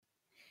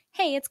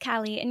Hey, it's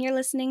Callie, and you're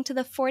listening to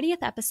the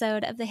 40th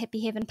episode of the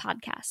Hippie Haven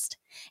podcast.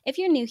 If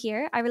you're new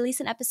here, I release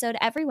an episode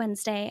every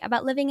Wednesday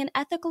about living an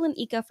ethical and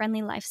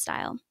eco-friendly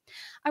lifestyle.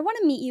 I want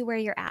to meet you where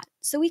you're at,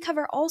 so we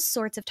cover all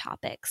sorts of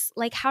topics,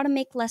 like how to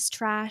make less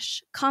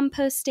trash,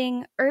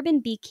 composting, urban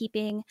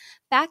beekeeping,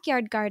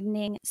 backyard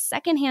gardening,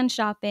 secondhand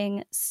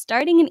shopping,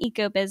 starting an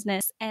eco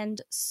business,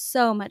 and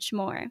so much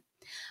more.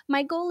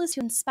 My goal is to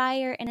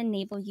inspire and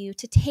enable you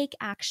to take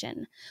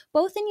action,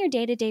 both in your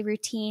day-to-day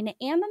routine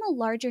and on a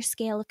larger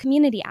scale of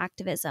community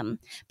activism,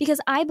 because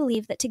I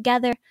believe that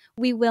together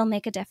we will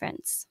make a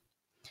difference.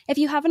 If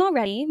you haven't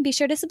already, be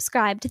sure to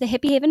subscribe to the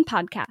Hippie Haven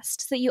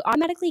podcast so that you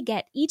automatically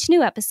get each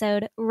new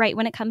episode right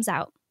when it comes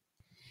out.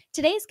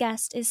 Today's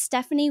guest is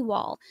Stephanie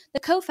Wall, the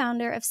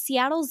co-founder of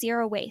Seattle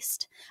Zero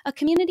Waste, a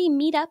community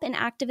meetup and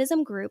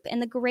activism group in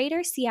the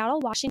greater Seattle,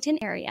 Washington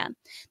area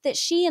that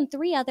she and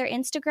 3 other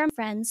Instagram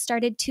friends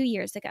started 2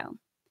 years ago.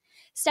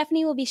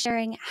 Stephanie will be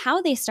sharing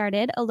how they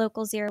started a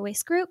local zero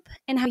waste group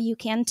and how you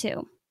can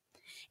too.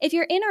 If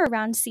you're in or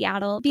around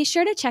Seattle, be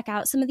sure to check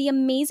out some of the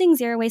amazing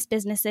zero waste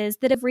businesses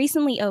that have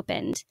recently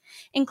opened,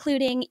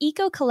 including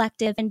Eco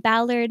Collective in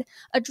Ballard,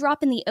 A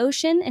Drop in the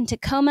Ocean in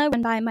Tacoma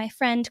run by my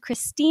friend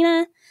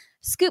Christina,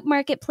 Scoop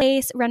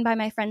Marketplace run by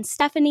my friend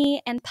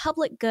Stephanie, and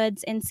Public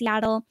Goods in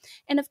Seattle.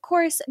 And of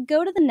course,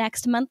 go to the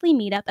next monthly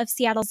meetup of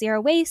Seattle Zero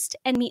Waste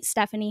and meet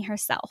Stephanie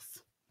herself.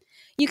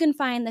 You can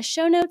find the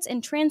show notes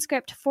and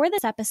transcript for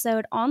this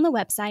episode on the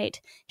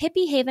website,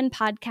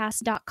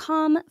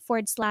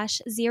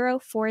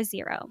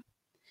 hippiehavenpodcast.com/040.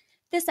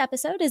 This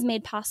episode is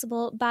made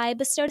possible by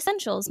Bestowed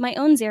Essentials, my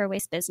own zero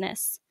waste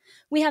business.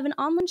 We have an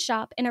online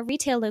shop in a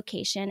retail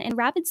location in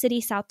Rapid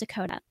City, South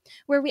Dakota,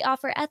 where we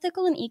offer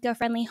ethical and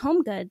eco-friendly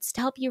home goods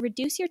to help you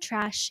reduce your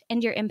trash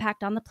and your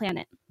impact on the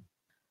planet.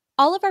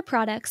 All of our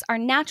products are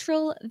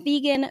natural,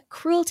 vegan,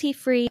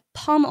 cruelty-free,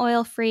 palm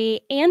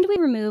oil-free, and we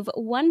remove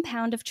 1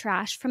 pound of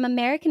trash from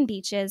American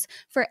beaches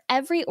for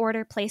every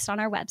order placed on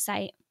our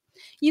website.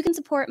 You can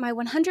support my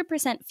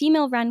 100%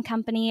 female-run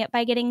company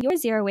by getting your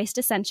zero waste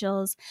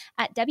essentials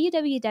at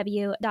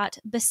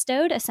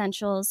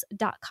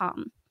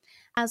www.bestowedessentials.com.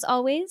 As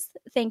always,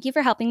 thank you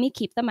for helping me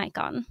keep the mic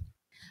on.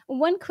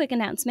 One quick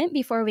announcement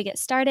before we get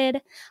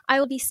started. I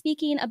will be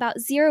speaking about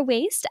zero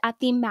waste at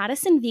the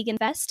Madison Vegan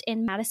Fest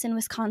in Madison,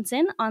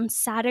 Wisconsin on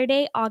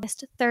Saturday,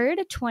 August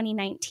 3rd,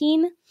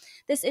 2019.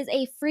 This is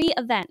a free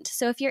event,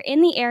 so if you're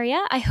in the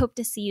area, I hope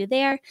to see you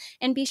there,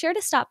 and be sure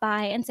to stop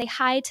by and say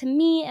hi to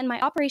me and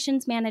my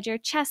operations manager,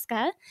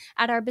 Cheska,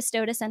 at our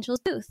Bestowed Essentials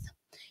booth.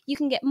 You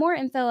can get more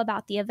info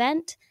about the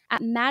event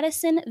at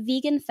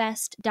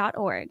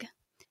madisonveganfest.org.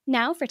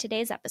 Now for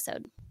today's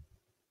episode.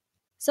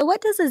 So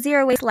what does a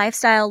zero waste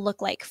lifestyle look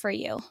like for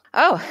you?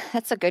 Oh,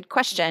 that's a good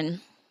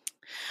question.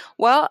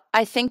 Well,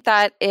 I think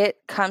that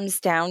it comes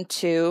down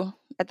to,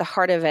 at the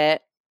heart of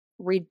it,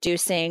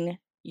 reducing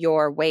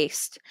your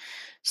waste.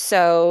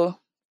 So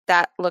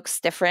that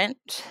looks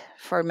different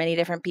for many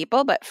different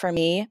people, but for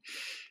me,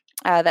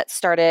 that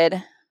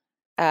started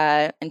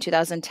in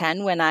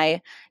 2010 when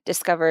I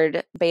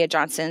discovered Bea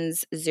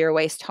Johnson's Zero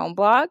Waste Home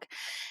blog,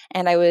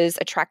 and I was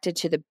attracted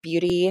to the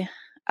beauty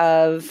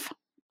of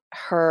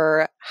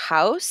her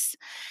house.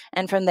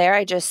 And from there,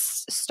 I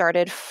just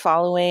started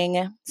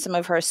following some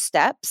of her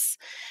steps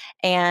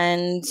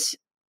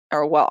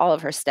all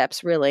of her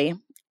steps really.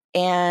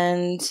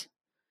 And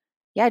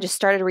I just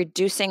started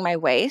reducing my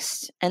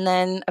waste. And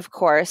then, of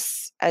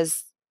course,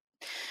 as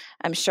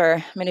I'm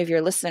sure many of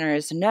your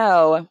listeners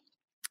know,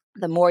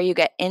 the more you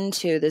get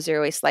into the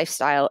zero waste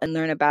lifestyle and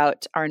learn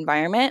about our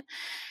environment,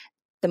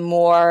 the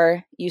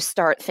more you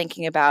start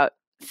thinking about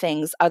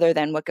things other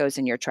than what goes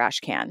in your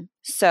trash can.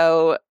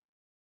 So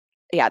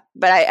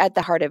but at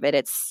the heart of it,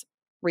 it's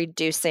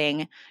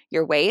reducing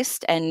your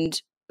waste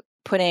and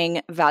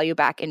putting value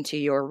back into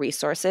your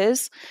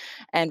resources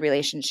and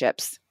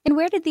relationships. And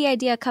where did the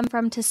idea come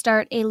from to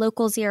start a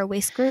local zero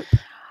waste group?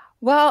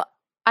 Well,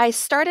 I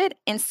started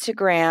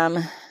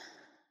Instagram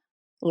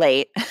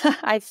late.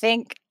 I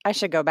think I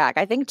should go back.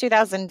 I think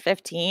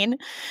 2015.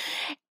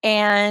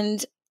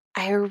 And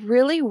I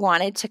really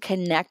wanted to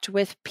connect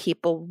with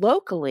people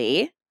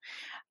locally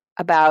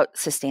about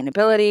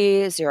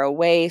sustainability, zero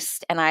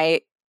waste. And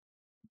I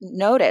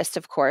noticed,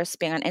 of course,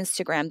 being on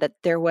Instagram, that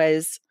there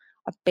was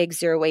a big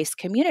zero waste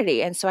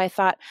community. And so I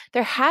thought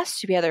there has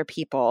to be other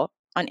people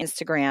on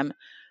Instagram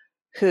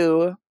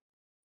who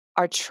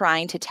are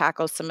trying to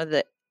tackle some of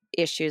the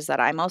issues that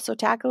I'm also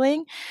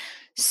tackling.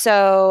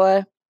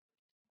 So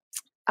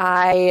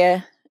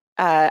I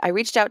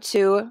reached out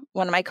to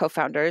one of our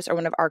co-founders,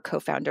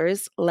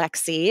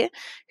 Lexi,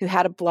 who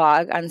had a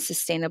blog on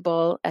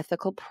sustainable,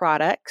 ethical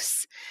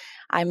products.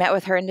 I met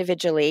with her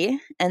individually,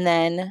 and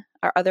then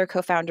our other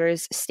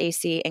co-founders,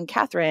 Stacy and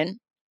Catherine,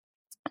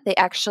 they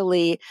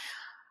actually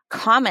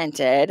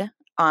commented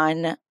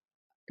on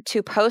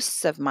 2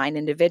 posts of mine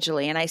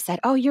individually, and I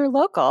said, "Oh, you're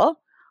local.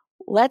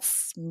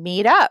 Let's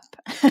meet up."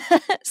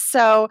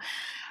 So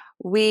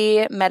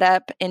we met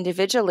up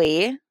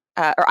individually,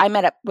 or I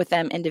met up with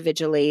them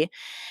individually,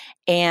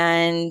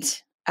 and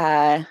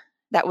that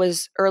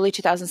was early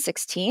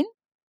 2016.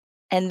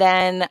 And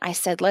then I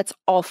said, let's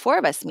all 4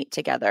 of us meet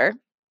together.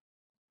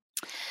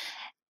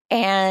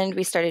 And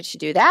we started to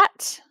do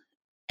that.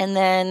 And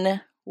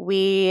then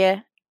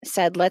we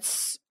said,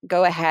 let's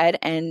go ahead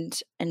and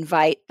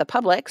invite the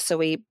public. So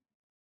we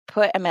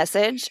put a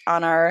message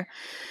on our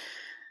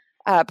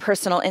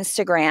personal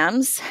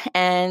Instagrams.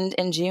 And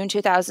in June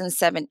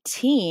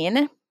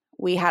 2017,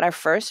 we had our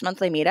first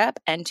monthly meetup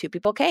and 2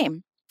 people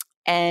came.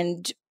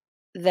 And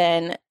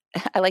then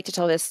I like to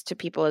tell this to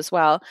people as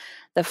well.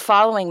 The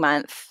following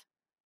month,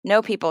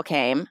 no people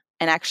came.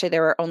 And actually,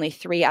 there were only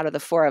 3 out of the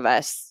 4 of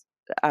us,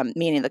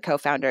 meaning the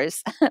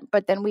co-founders.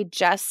 But then we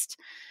just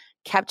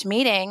kept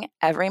meeting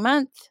every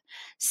month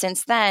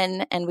since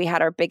then. And we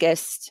had our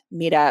biggest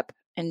meetup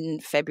in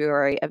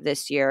February of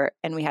this year,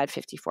 and we had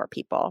 54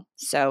 people.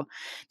 So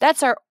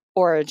that's our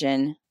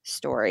origin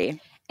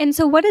story. And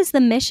so what is the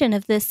mission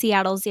of the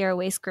Seattle Zero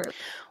Waste Group?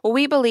 Well,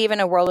 we believe in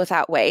a world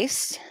without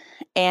waste.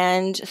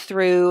 And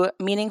through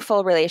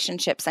meaningful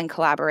relationships and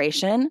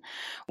collaboration,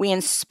 we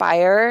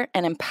inspire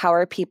and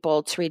empower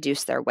people to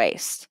reduce their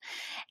waste.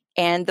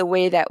 And the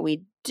way that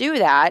we do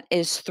that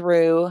is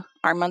through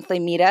our monthly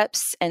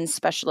meetups and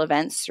special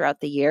events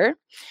throughout the year.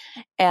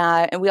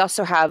 And we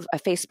also have a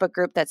Facebook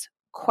group that's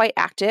quite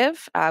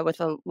active with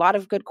a lot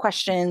of good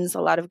questions,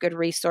 a lot of good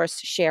resource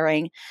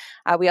sharing.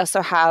 We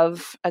also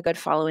have a good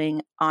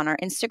following on our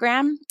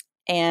Instagram.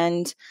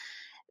 And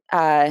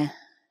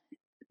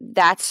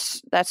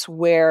that's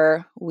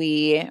where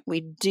we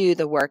do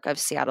the work of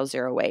Seattle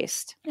Zero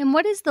Waste. And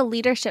what is the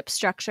leadership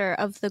structure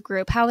of the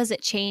group? How has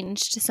it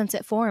changed since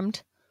it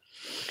formed?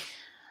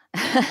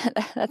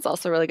 That's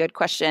also a really good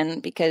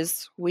question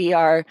because we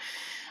are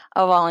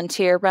a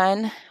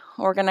volunteer-run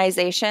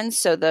organization.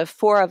 So the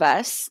 4 of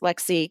us,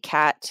 Lexi,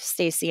 Kat,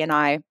 Stacy, and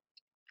I,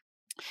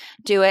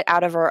 do it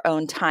out of our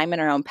own time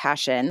and our own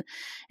passion.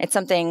 It's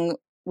something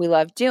we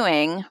love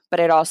doing, but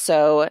it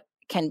also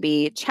can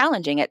be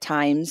challenging at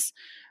times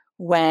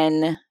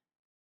when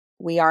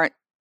we aren't,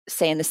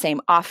 say, in the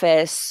same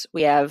office.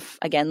 We have,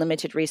 again,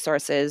 limited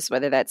resources,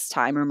 whether that's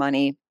time or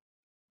money.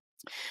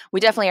 We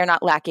definitely are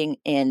not lacking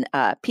in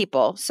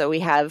people. So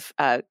we have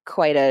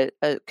quite a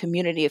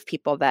community of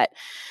people that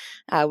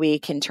we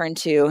can turn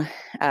to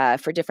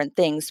for different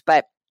things.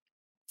 But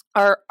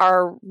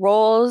our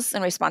roles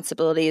and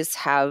responsibilities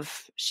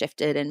have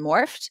shifted and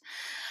morphed.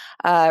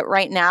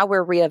 Right now,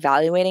 we're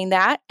reevaluating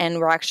that, and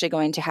we're actually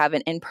going to have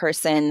an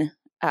in-person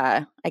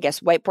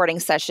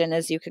whiteboarding session,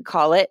 as you could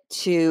call it,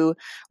 to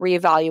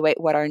reevaluate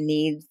what our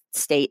need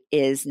state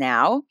is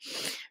now.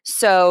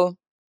 So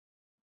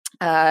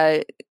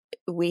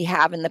we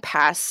have in the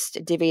past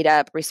divvied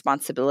up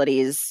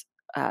responsibilities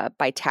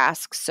by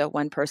tasks. So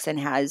one person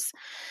has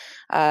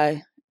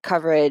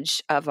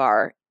coverage of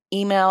our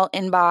email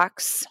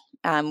inbox,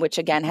 which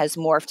again has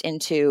morphed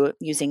into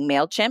using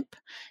MailChimp.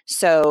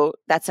 So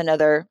that's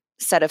another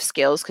set of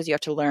skills because you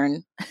have to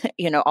learn,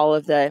 all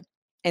of the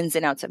ins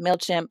and outs of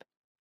MailChimp.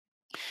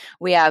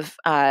 We have,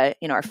 our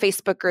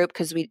Facebook group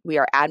because we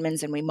are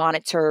admins and we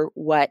monitor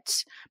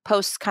what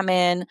posts come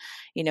in.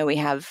 We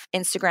have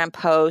Instagram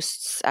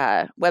posts,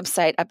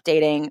 website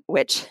updating,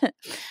 which,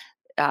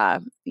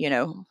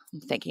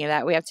 thinking of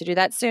that, we have to do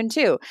that soon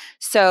too.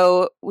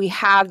 So we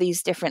have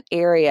these different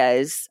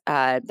areas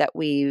that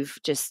we've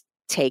just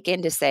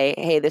taken to say,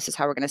 hey, this is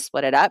how we're going to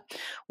split it up.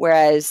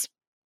 Whereas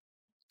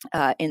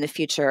in the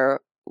future,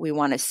 we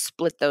want to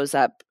split those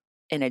up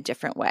in a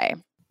different way.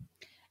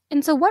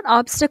 And so what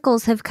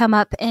obstacles have come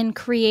up in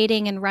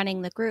creating and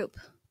running the group?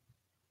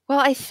 Well,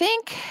 I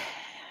think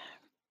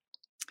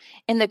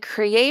in the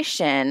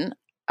creation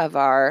of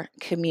our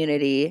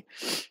community,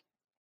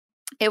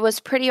 it was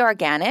pretty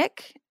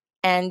organic,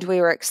 and we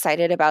were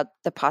excited about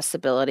the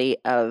possibility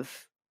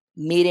of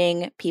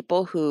meeting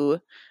people who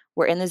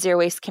were in the zero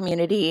waste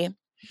community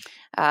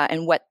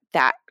and what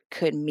that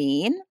could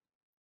mean.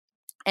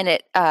 And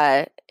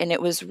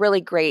it was really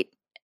great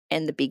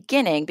in the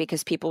beginning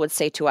because people would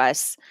say to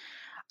us,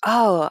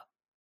 oh,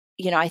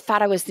 I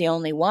thought I was the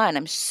only one.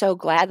 I'm so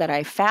glad that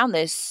I found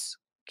this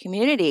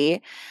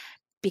community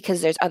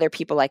because there's other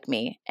people like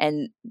me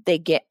and they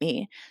get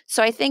me.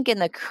 So I think in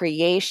the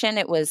creation,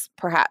 it was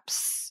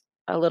perhaps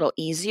a little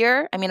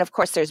easier. I mean, of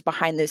course, there's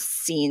behind the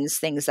scenes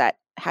things that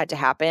had to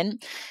happen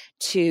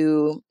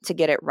to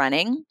get it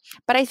running.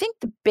 But I think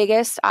the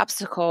biggest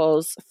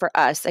obstacles for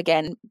us,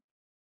 again,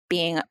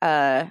 being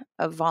a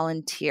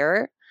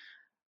volunteer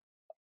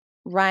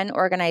run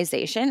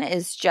organization,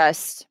 is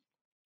just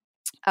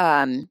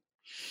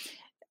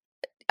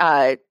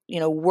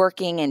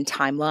working in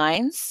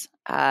timelines,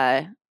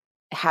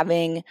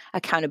 having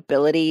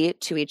accountability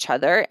to each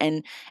other,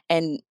 and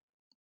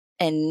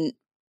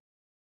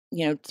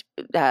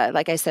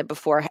like I said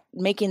before,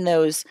 making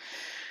those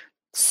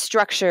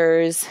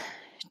structures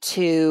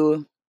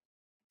to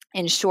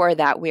ensure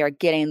that we are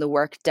getting the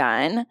work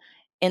done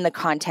in the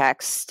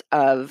context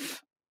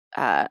of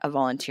a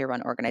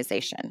volunteer-run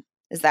organization.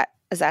 Is that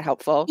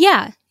helpful?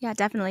 Yeah,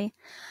 definitely.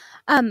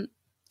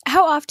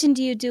 How often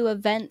do you do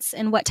events,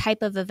 and what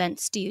type of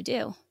events do you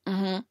do?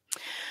 Mm-hmm.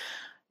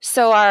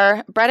 So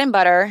our bread and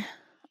butter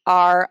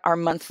are our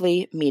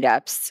monthly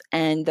meetups,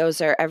 and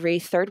those are every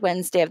third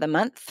Wednesday of the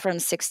month from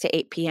 6 to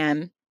 8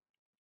 p.m.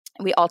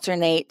 We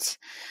alternate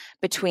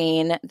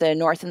between the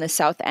north and the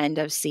south end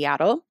of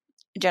Seattle.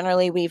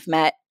 Generally, we've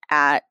met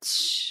at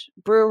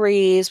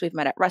breweries, we've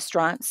met at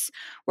restaurants.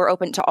 We're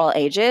open to all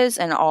ages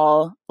and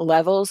all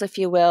levels, if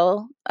you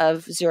will,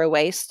 of zero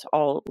waste,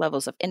 all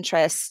levels of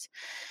interest.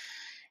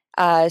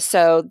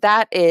 So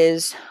that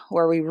is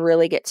where we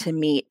really get to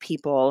meet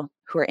people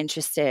who are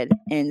interested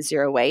in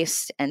zero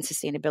waste and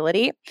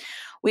sustainability.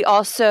 We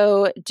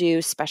also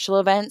do special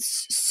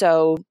events.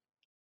 So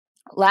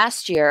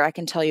last year, I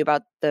can tell you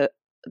about the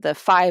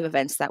 5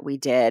 events that we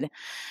did,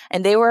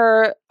 and they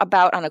were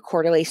about on a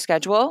quarterly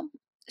schedule.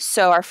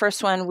 So our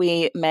first one,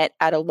 we met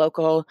at a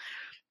local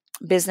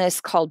business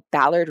called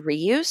Ballard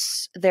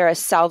Reuse. They're a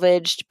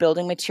salvaged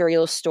building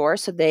materials store.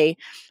 So they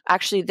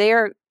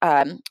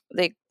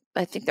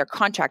I think they're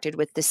contracted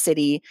with the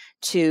city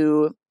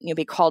to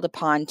be called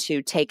upon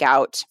to take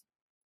out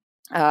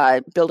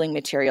building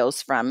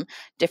materials from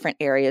different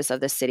areas of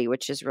the city,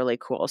 which is really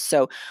cool.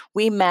 So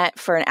we met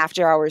for an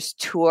after-hours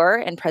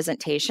tour and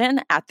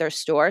presentation at their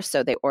store.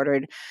 So they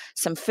ordered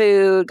some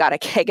food, got a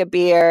keg of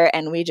beer,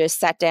 and we just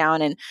sat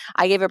down and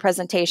I gave a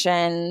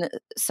presentation.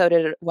 So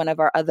did one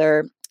of our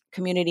other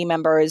community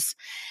members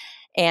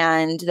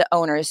and the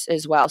owners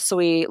as well. So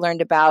we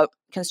learned about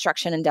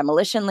construction and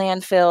demolition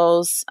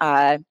landfills,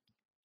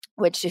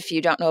 which if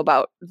you don't know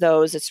about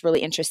those, it's really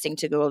interesting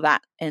to Google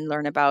that and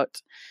learn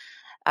about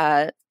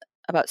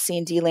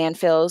C&D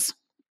landfills.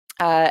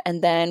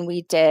 And then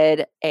we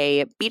did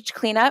a beach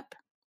cleanup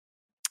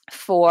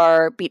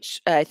for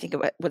I think,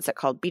 what's it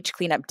called? Beach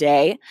Cleanup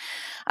Day.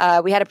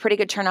 We had a pretty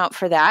good turnout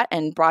for that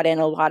and brought in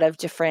a lot of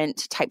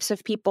different types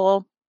of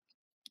people.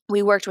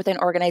 We worked with an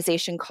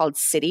organization called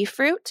City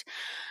Fruit,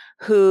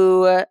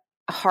 who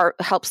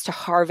helps to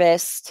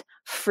harvest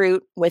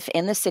fruit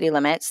within the city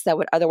limits that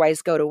would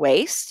otherwise go to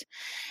waste.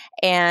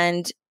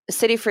 And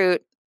City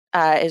Fruit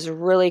is a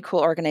really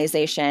cool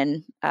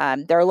organization.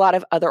 There are a lot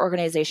of other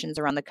organizations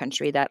around the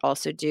country that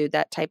also do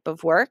that type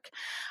of work.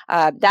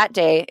 That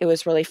day, it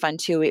was really fun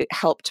too. We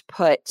helped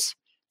put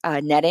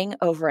netting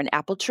over an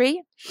apple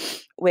tree,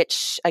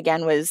 which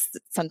again was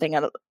something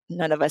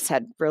none of us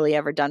had really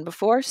ever done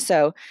before.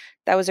 So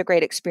that was a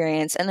great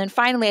experience. And then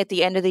finally, at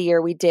the end of the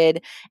year, we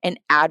did an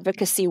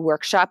advocacy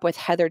workshop with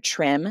Heather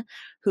Trim,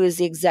 who is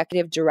the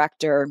executive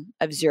director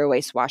of Zero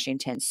Waste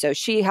Washington. So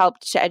she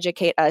helped to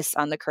educate us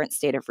on the current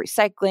state of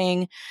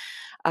recycling,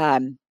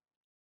 did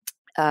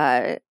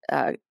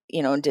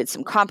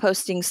some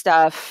composting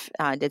stuff,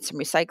 did some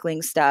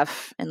recycling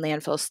stuff and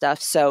landfill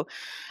stuff. So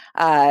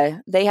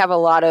they have a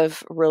lot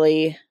of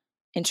really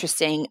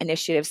interesting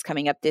initiatives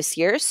coming up this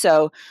year.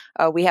 So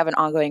we have an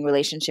ongoing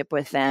relationship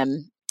with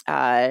them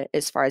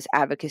as far as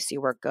advocacy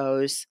work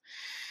goes.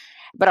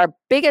 But our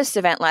biggest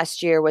event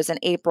last year was in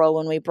April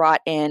when we brought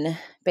in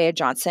Bea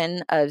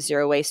Johnson of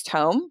Zero Waste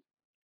Home.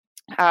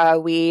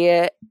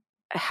 We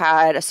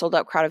had a sold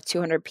out crowd of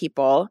 200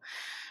 people,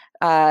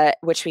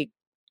 which we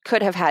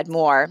could have had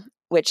more,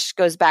 which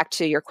goes back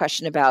to your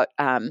question about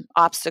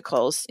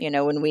obstacles.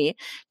 When we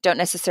don't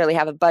necessarily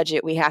have a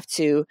budget, we have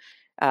to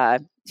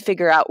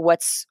figure out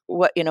what's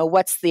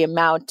the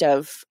amount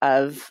of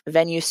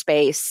venue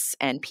space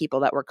and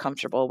people that we're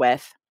comfortable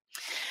with.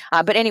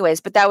 But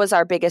that was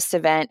our biggest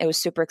event. It was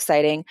super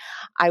exciting.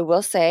 I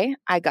will say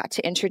I got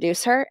to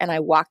introduce her and I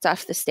walked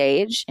off the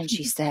stage and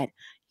she said,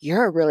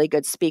 "You're a really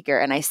good speaker."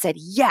 And I said,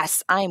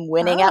 "Yes, I'm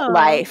winning at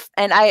life."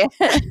 And I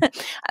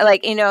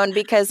and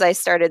because I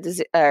started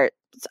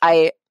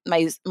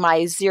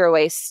my zero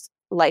waste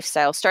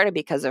lifestyle started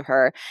because of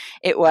her,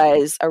 it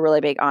was a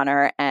really big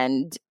honor.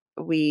 And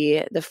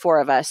the 4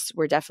 of us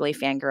were definitely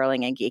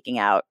fangirling and geeking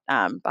out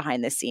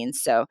behind the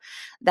scenes. So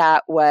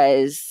that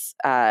was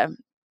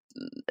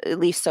at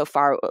least so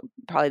far,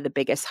 probably the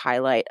biggest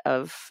highlight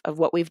of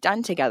what we've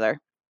done together.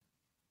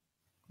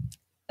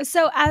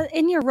 So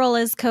in your role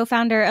as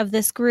co-founder of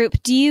this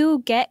group, do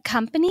you get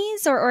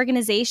companies or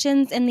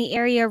organizations in the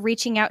area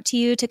reaching out to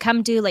you to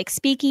come do like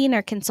speaking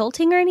or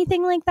consulting or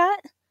anything like that?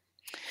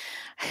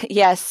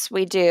 Yes,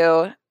 we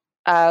do.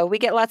 We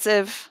get lots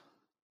of,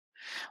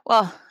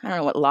 I don't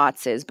know what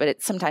lots is,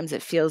 but sometimes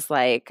it feels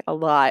like a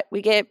lot.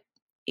 We get,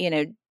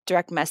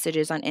 direct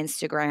messages on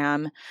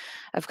Instagram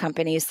of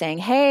companies saying,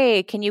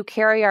 "Hey, can you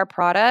carry our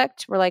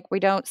product?" We're like, "We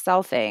don't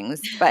sell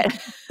things," but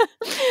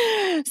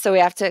so we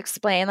have to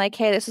explain like,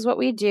 "Hey, this is what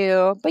we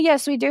do." But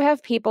yes, we do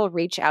have people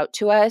reach out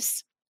to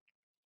us,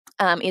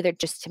 either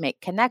just to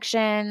make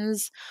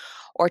connections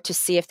or to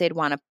see if they'd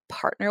want to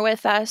partner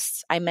with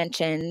us. I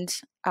mentioned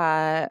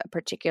a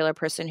particular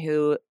person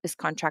who is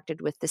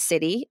contracted with the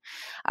city,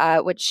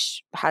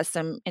 which has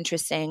some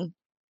interesting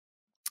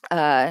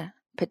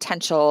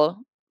potential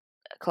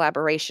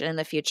collaboration in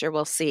the future.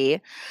 We'll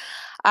see.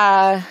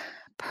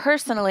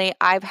 Personally,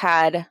 I've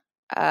had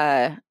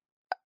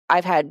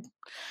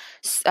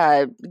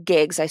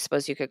gigs, I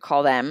suppose you could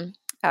call them,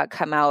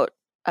 come out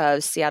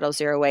of Seattle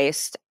Zero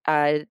Waste.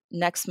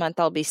 Next month,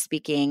 I'll be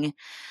speaking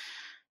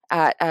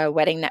at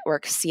Wedding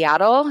Network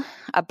Seattle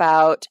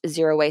about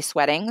zero waste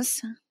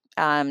weddings.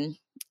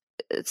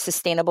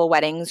 Sustainable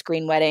weddings,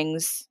 green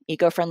weddings,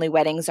 eco-friendly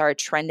weddings are a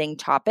trending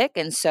topic.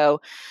 And so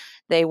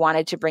they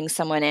wanted to bring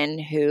someone in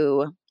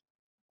who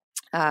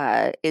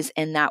is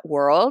in that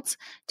world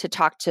to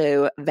talk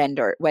to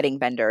wedding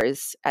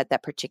vendors at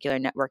that particular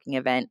networking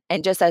event.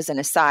 And just as an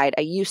aside,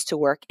 I used to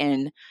work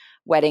in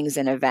weddings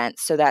and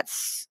events. So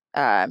that's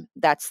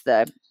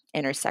the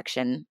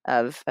intersection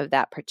of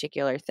that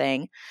particular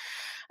thing.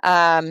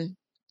 So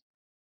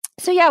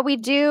yeah, we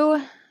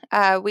do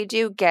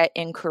get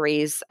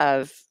inquiries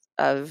of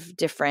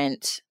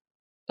different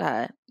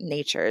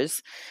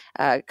natures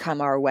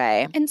come our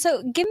way. And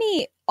so give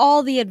me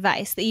all the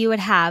advice that you would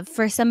have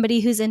for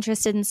somebody who's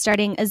interested in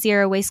starting a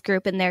zero waste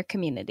group in their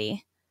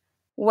community.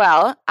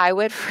 Well, I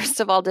would first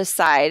of all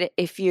decide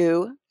if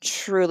you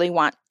truly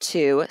want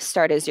to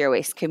start a zero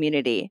waste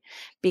community,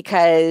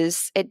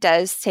 because it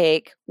does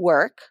take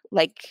work,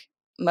 like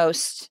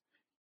most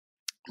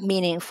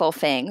meaningful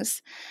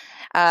things.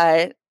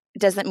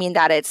 Doesn't mean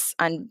that it's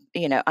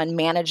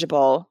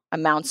unmanageable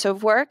amounts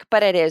of work,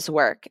 but it is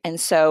work. And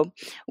so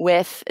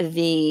with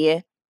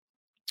the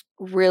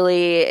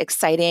really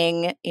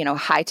exciting,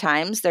 high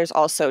times, there's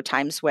also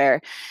times where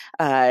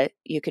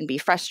you can be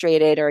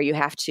frustrated or you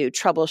have to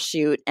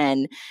troubleshoot,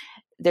 and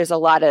there's a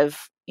lot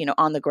of,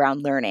 on the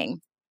ground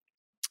learning.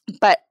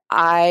 But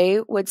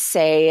I would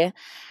say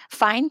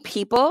find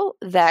people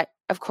that,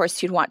 of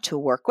course, you'd want to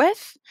work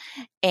with.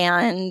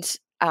 And,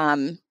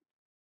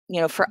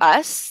 for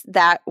us,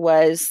 that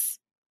was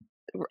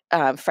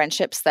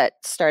friendships that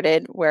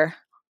started where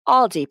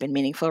all deep and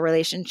meaningful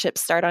relationships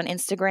start on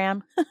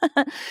Instagram.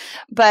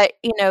 But,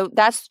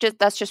 that's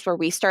just where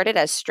we started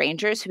as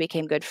strangers who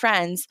became good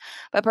friends.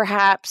 But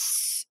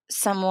perhaps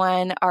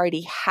someone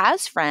already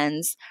has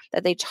friends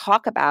that they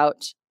talk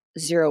about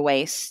zero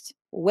waste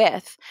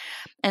with.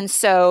 And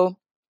so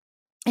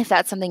if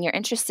that's something you're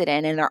interested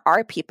in, and there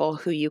are people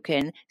who you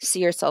can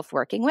see yourself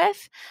working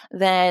with,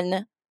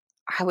 then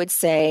I would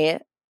say,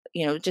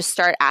 just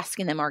start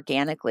asking them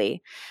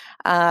organically.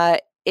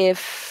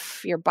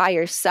 If you're by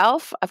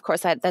yourself, of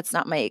course, that's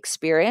not my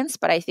experience,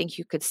 but I think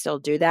you could still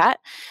do that.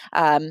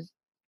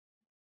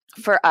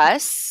 For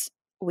us,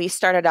 we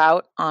started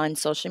out on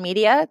social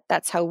media.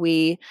 That's how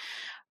we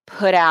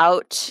put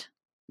out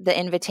the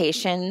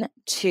invitation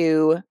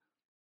to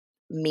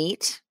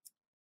meet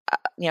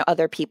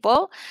other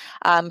people.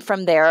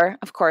 From there,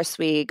 of course,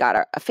 we got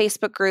a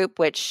Facebook group,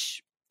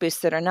 which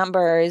boosted our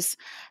numbers.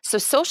 So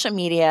social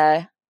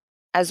media,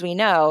 as we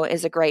know,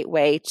 is a great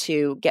way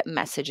to get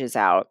messages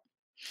out.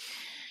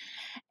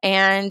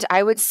 And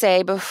I would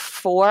say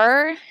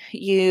before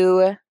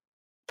you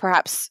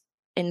perhaps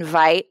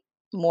invite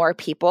more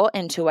people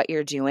into what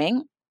you're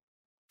doing,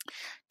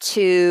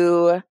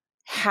 to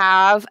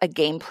have a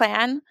game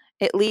plan,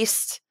 at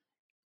least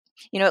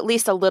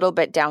a little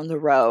bit down the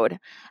road,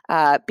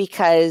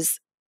 because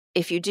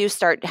if you do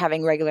start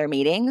having regular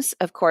meetings,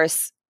 of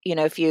course,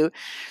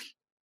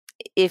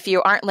 if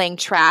you aren't laying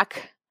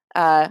track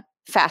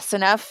fast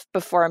enough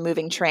before a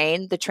moving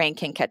train, the train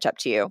can catch up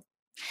to you.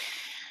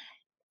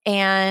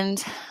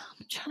 And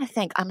I'm trying to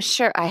think, I'm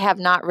sure I have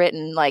not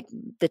written like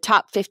the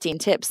top 15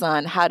 tips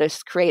on how to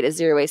create a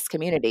zero waste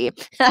community,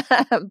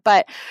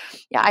 but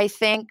yeah, I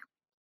think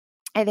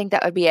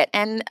that would be it.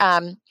 And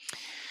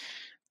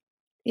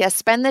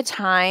spend the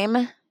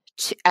time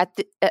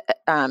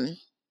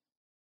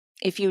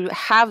if you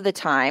have the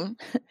time,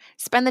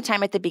 spend the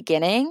time at the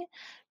beginning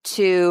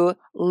to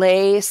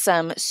lay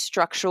some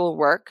structural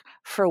work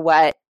for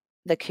what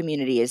the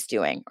community is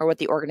doing or what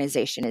the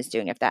organization is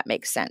doing, if that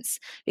makes sense,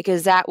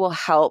 because that will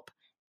help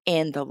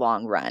in the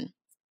long run.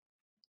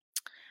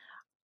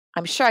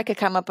 I'm sure I could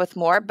come up with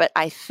more, but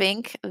I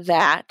think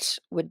that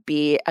would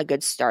be a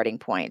good starting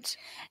point.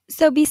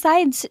 So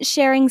besides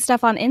sharing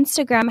stuff on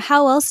Instagram,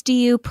 how else do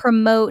you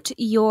promote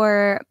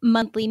your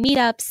monthly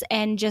meetups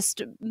and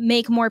just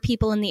make more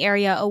people in the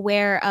area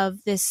aware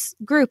of this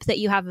group that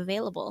you have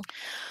available?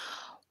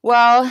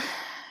 Well,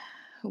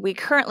 we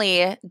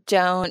currently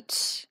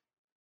don't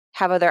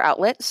have other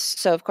outlets.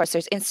 So of course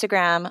there's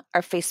Instagram,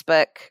 our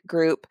Facebook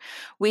group.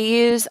 We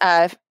use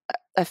a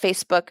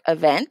Facebook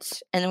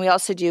event, and then we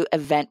also do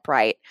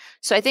Eventbrite.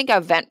 So I think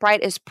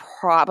Eventbrite is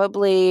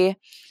probably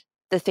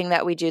the thing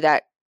that we do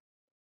that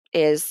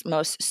is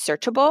most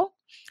searchable.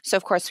 So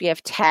of course we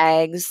have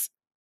tags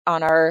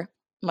on our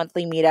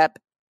monthly meetup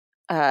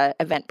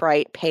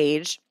Eventbrite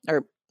page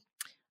or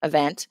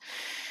event.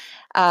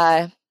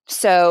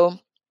 So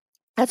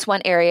that's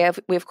one area.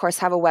 We of course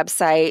have a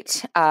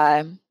website.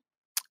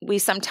 We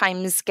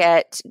sometimes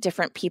get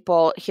different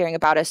people hearing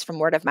about us from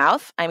word of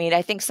mouth. I mean,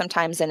 I think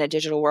sometimes in a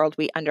digital world,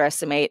 we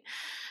underestimate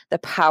the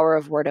power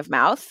of word of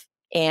mouth.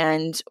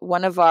 And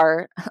one of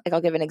our,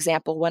 I'll give an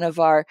example, one of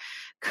our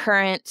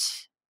current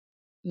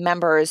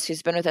members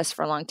who's been with us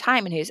for a long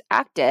time and who's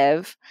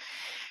active,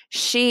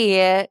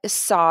 she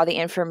saw the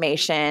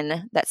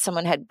information that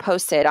someone had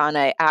posted on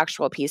an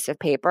actual piece of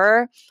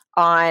paper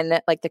on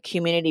like the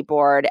community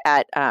board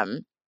at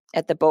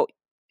the boat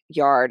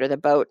yard or the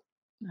boat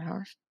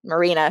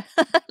marina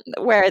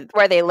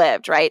where they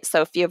lived, right?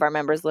 So a few of our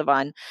members live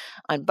on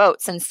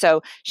boats, and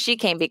so she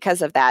came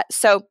because of that.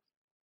 So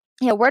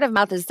word of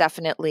mouth is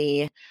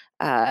definitely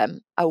a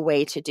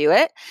way to do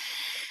it.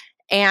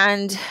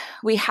 And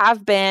we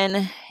have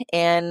been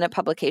in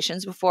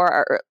publications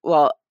before.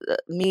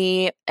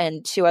 Me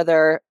and two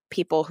other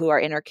people who are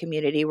in our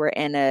community were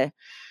in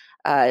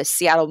a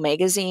Seattle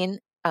magazine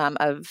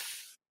of,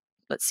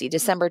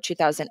 December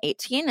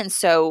 2018. And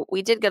so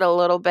we did get a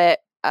little bit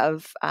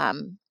of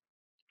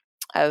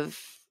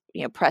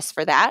press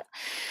for that.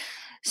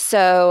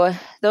 So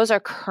those are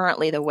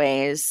currently the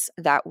ways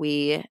that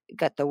we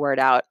get the word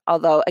out.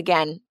 Although,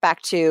 again,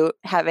 back to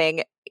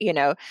having,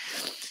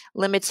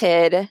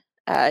 limited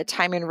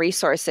time and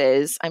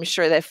resources, I'm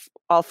sure that if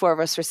all four of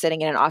us were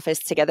sitting in an office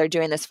together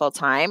doing this full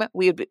time,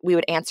 we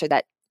would answer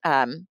that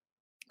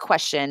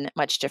question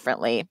much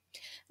differently.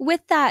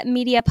 With that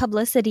media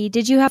publicity,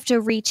 did you have to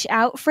reach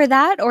out for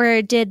that,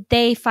 or did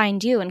they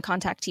find you and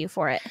contact you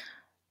for it?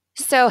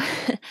 So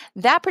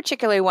that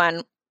particular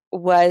one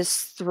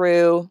was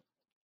through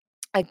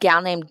a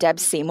gal named Deb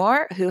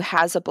Seymour, who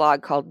has a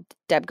blog called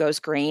Deb Goes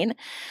Green.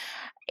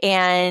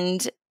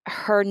 And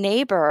her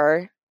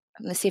neighbor,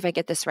 let me see if I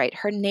get this right.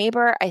 Her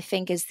neighbor, I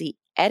think, is the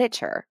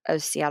editor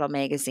of Seattle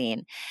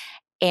Magazine.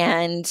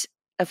 And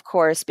of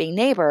course, being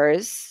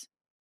neighbors,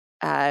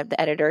 the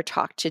editor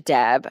talked to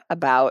Deb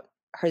about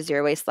her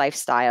zero waste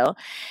lifestyle.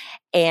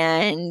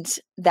 And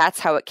that's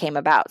how it came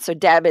about. So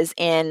Deb is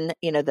in,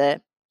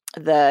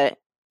 the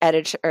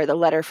editor, or the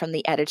letter from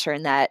the editor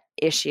in that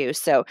issue.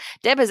 So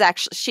Deb is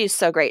actually, she's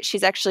so great. She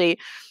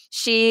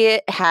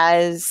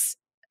has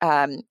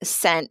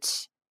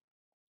sent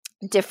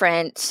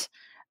different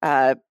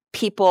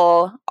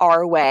people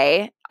our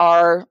way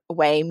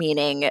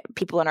meaning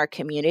people in our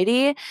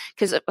community,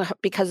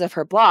 because of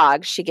her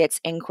blog, she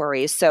gets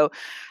inquiries. So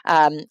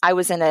I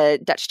was in a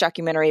Dutch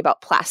documentary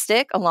about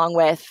plastic along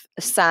with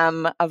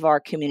some of our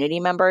community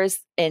members.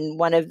 In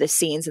one of the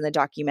scenes in the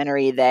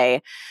documentary,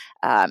 they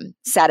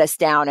sat us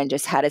down and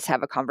just had us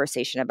have a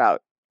conversation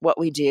about what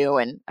we do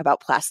and about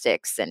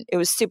plastics, and it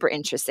was super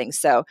interesting.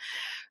 So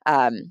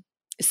Deb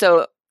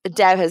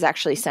has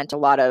actually sent a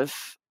lot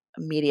of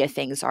media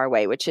things our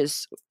way, which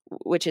is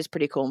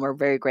pretty cool, and we're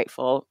very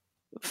grateful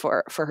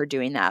for her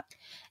doing that.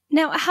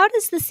 Now, how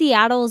does the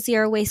Seattle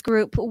Zero Waste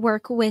Group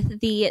work with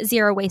the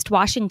Zero Waste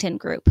Washington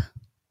group?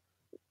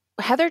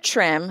 Heather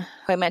Trim,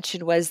 who I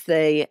mentioned, is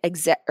the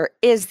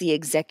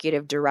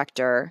executive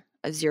director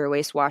of Zero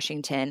Waste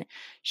Washington.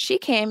 She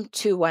came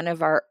to one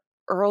of our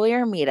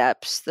earlier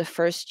meetups the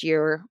first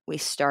year we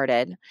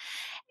started,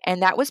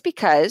 and that was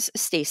because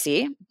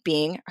Stacy,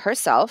 being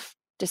herself,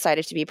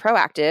 decided to be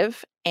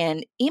proactive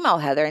and email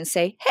Heather and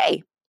say,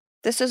 "Hey,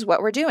 this is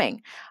what we're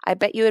doing. I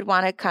bet you would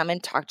want to come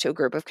and talk to a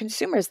group of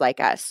consumers like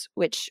us,"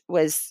 which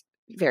was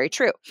very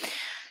true.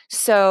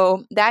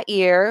 So that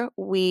year,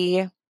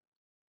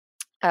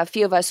 a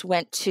few of us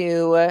went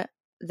to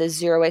the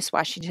Zero Waste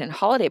Washington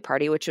holiday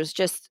party, which was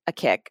just a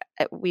kick.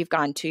 We've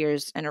gone 2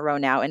 years in a row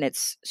now, and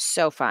it's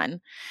so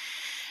fun.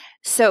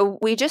 So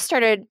we just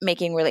started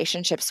making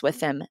relationships with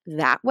them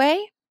that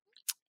way.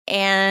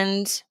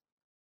 And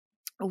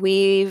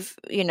we've,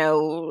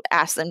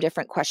 asked them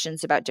different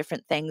questions about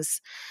different things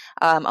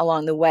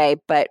along the way.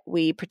 But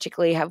we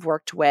particularly have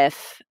worked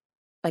with,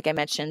 like I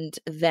mentioned,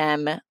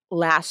 them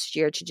last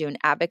year to do an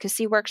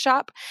advocacy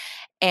workshop.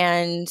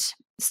 And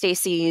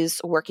Stacy's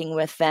working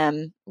with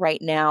them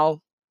right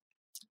now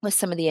with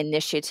some of the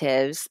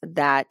initiatives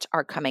that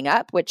are coming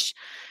up, which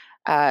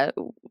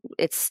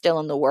it's still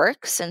in the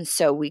works. And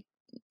so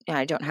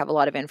I don't have a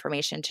lot of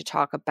information to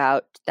talk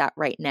about that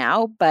right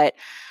now, but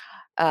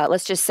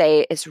let's just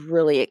say it's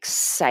really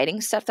exciting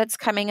stuff that's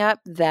coming up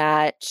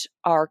that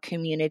our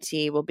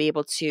community will be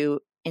able to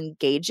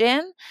engage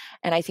in.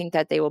 And I think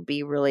that they will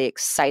be really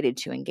excited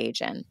to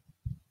engage in.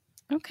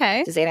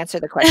 Okay. Does that answer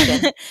the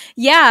question?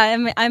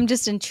 Yeah, I'm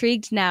just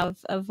intrigued now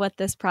of what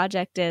this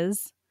project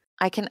is.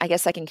 I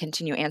guess I can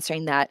continue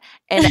answering that.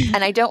 And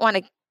I don't want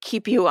to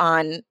keep you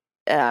on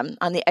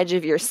the edge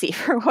of your seat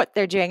for what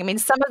they're doing. I mean,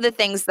 some of the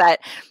things that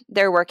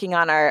they're working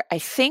on are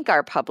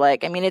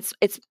public. I mean, it's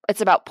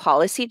about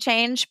policy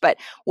change, but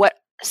what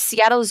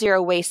Seattle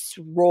Zero Waste's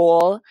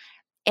role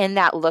in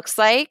that looks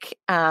like,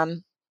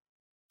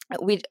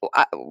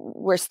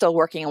 we're still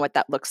working on what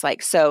that looks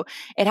like. So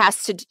it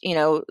has to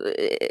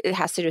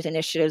do with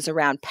initiatives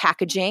around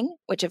packaging,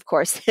 which of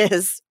course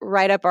is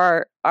right up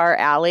our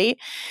alley,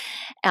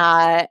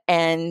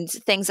 and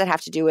things that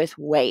have to do with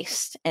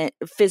waste and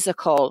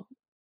physical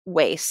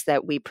waste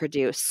that we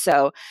produce.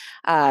 So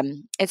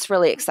it's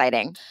really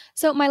exciting.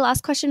 So my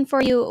last question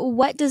for you,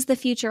 what does the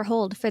future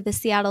hold for the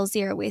Seattle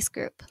Zero Waste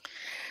Group?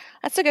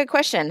 That's a good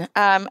question.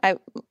 I'm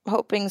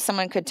hoping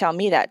someone could tell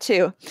me that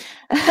too.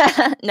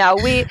 No,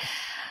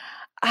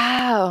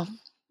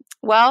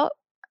 well,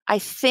 I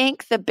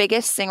think the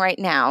biggest thing right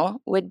now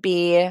would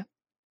be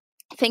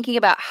thinking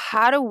about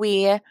how do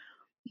we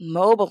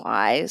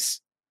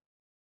mobilize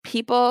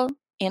people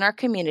in our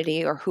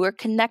community or who are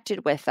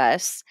connected with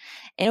us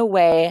in a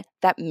way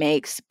that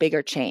makes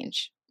bigger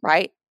change,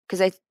 right?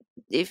 Because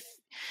if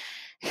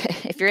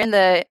if you're in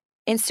the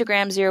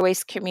Instagram zero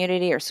waste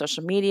community or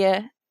social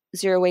media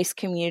zero waste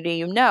community,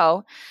 you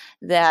know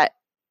that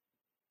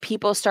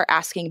people start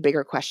asking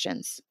bigger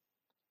questions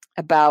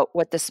about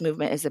what this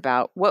movement is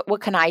about.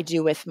 What can I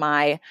do with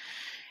my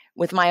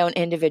own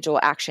individual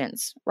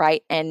actions,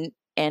 right? And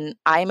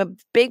I'm a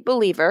big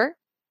believer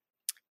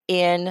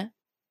in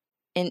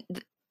in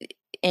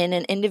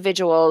an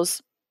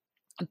individual's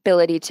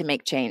ability to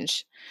make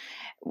change,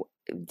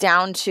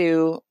 down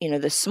to, you know,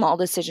 the small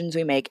decisions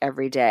we make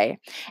every day.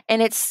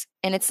 And it's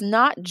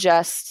not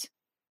just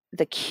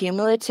the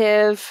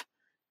cumulative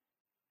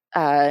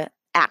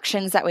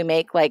actions that we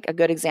make. Like a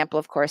good example,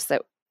 of course,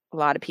 that a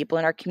lot of people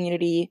in our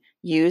community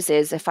use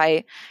is if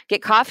I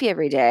get coffee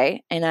every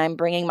day and I'm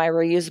bringing my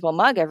reusable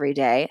mug every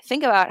day,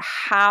 think about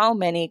how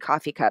many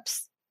coffee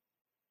cups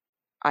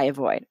I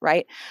avoid,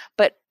 right?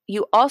 But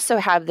you also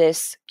have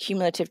this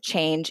cumulative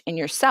change in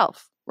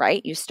yourself,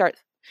 right? You start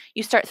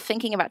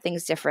thinking about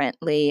things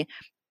differently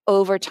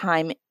over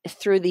time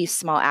through these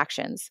small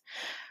actions.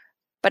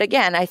 But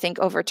again, I think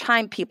over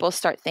time, people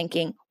start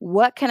thinking,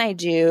 what can I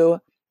do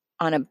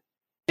on a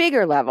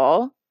bigger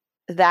level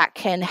that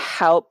can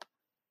help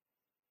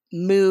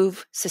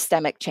move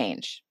systemic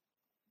change?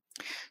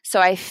 So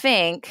I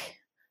think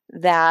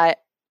that,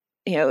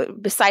 you know,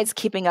 besides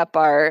keeping up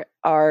our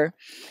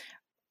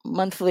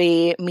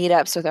monthly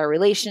meetups with our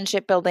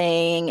relationship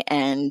building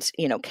and,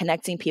 you know,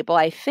 connecting people,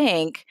 I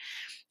think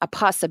a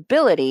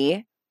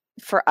possibility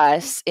for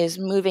us is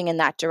moving in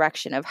that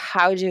direction of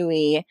how do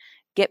we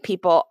get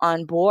people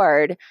on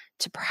board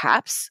to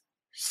perhaps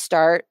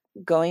start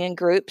going in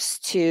groups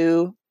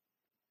to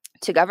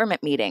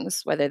government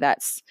meetings, whether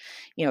that's,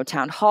 you know,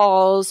 town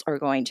halls or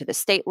going to the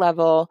state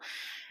level,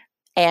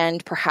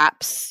 and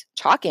perhaps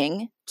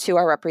talking to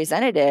our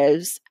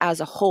representatives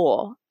as a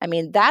whole. I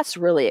mean, that's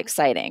really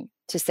exciting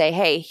to say,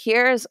 hey,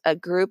 here's a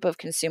group of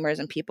consumers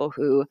and people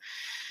who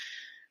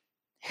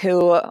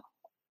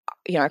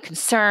you know, are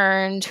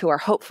concerned, who are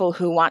hopeful,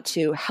 who want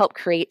to help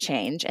create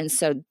change. And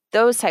so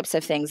those types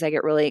of things I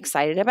get really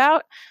excited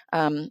about.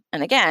 And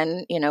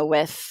again, you know,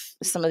 with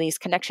some of these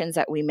connections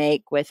that we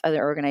make with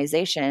other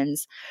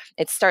organizations,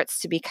 it starts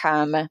to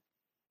become,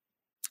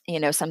 you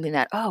know, something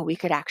that, oh, we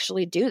could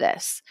actually do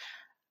this.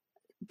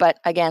 But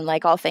again,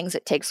 like all things,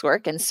 it takes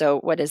work. And so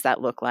what does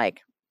that look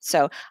like?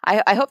 So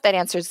I hope that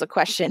answers the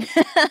question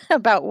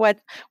about what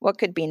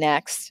could be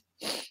next.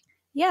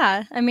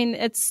 Yeah. I mean,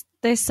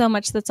 there's so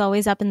much that's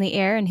always up in the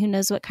air, and who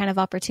knows what kind of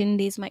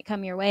opportunities might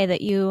come your way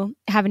that you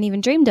haven't even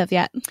dreamed of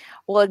yet.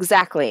 Well,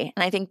 exactly.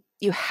 And I think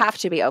you have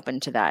to be open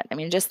to that. I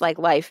mean, just like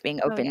life,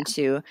 being open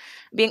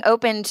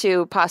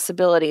to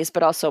possibilities,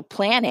 but also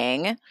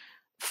planning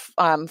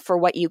for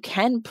what you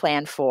can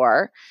plan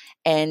for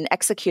and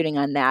executing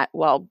on that.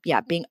 Well,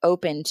 yeah, being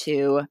open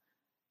to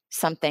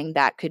something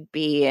that could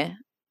be,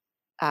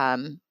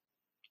 something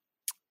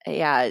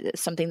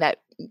that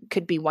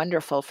could be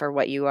wonderful for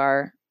what you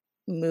are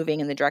moving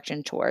in the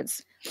direction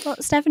towards. Well,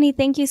 Stephanie,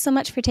 thank you so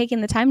much for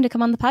taking the time to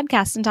come on the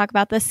podcast and talk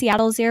about the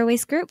Seattle Zero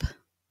Waste Group.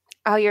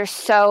 Oh, you're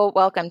so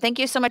welcome. Thank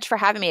you so much for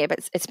having me.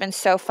 It's been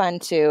so fun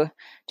to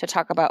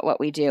talk about what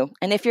we do.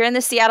 And if you're in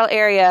the Seattle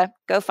area,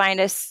 go find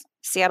us,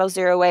 Seattle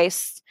Zero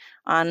Waste,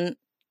 on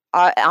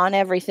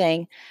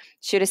everything.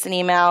 Shoot us an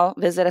email,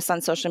 visit us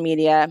on social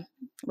media.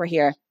 We're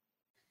here.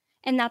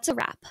 And that's a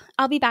wrap.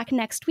 I'll be back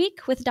next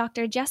week with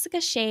Dr. Jessica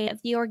Shea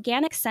of the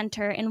Organic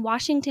Center in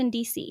Washington,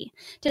 D.C.,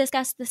 to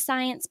discuss the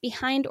science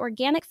behind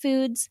organic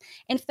foods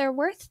and if they're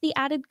worth the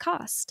added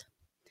cost.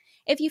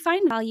 If you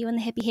find value in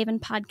the Hippie Haven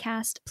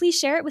podcast, please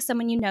share it with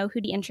someone you know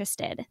who'd be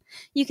interested.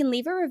 You can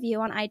leave a review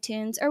on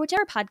iTunes or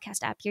whichever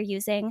podcast app you're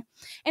using,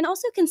 and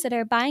also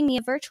consider buying me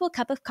a virtual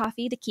cup of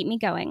coffee to keep me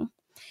going.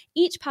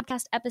 Each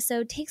podcast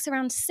episode takes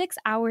around 6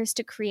 hours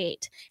to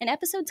create, and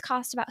episodes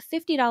cost about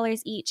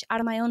 $50 each out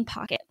of my own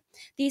pocket.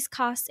 These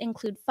costs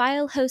include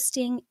file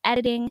hosting,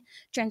 editing,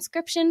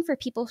 transcription for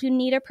people who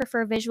need or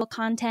prefer visual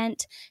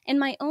content, and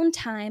my own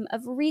time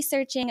of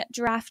researching,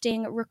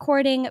 drafting,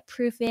 recording,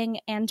 proofing,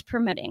 and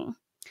promoting.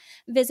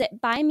 Visit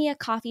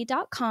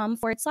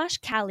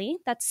buymeacoffee.com/Callie,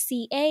 that's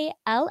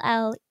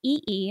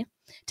CALLEE,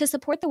 to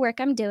support the work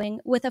I'm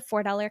doing with a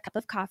 $4 cup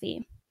of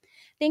coffee.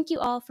 Thank you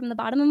all from the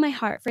bottom of my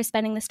heart for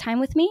spending this time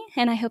with me,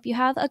 and I hope you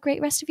have a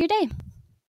great rest of your day.